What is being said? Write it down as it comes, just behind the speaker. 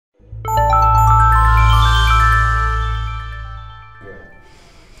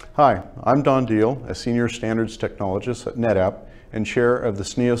Hi, I'm Deel, a Senior Standards Technologist at NetApp and Chair of the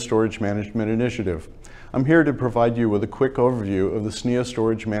SNIA Storage Management Initiative. I'm here to provide you with a quick overview of the SNIA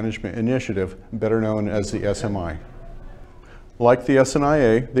Storage Management Initiative, better known as the SMI. Like the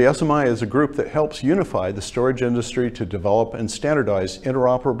SNIA, the SMI is a group that helps unify the storage industry to develop and standardize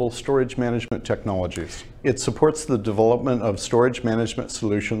interoperable storage management technologies. It supports the development of storage management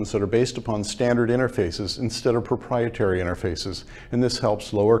solutions that are based upon standard interfaces instead of proprietary interfaces, and this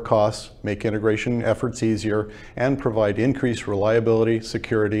helps lower costs, make integration efforts easier, and provide increased reliability,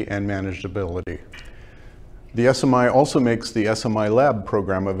 security, and manageability. The SMI also makes the SMI Lab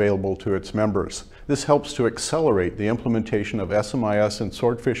program available to its members. This helps to accelerate the implementation of SMIS and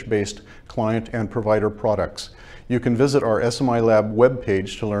Swordfish-based client and provider products. You can visit our SMI Lab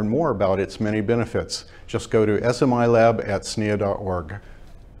webpage to learn more about its many benefits. Just go to smilab.snia.org.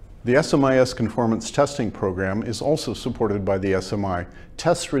 The SMIS Conformance Testing Program is also supported by the SMI.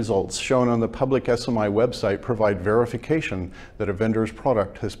 Test results shown on the public SMI website provide verification that a vendor's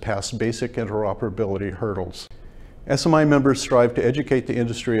product has passed basic interoperability hurdles. SMI members strive to educate the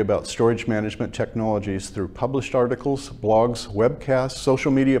industry about storage management technologies through published articles, blogs, webcasts,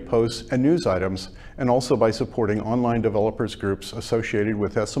 social media posts, and news items, and also by supporting online developers groups associated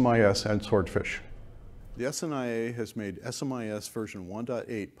with SMIS and Swordfish. The SNIA has made SMIS version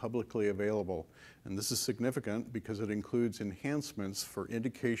 1.8 publicly available, and this is significant because it includes enhancements for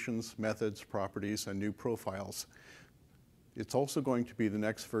indications, methods, properties, and new profiles. It's also going to be the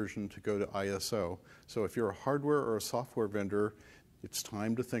next version to go to ISO, so if you're a hardware or a software vendor, it's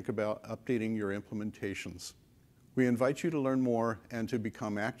time to think about updating your implementations. We invite you to learn more and to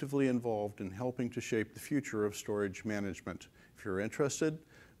become actively involved in helping to shape the future of storage management. If you're interested,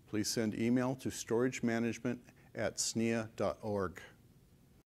 please send email to storagemanagement@snia.org.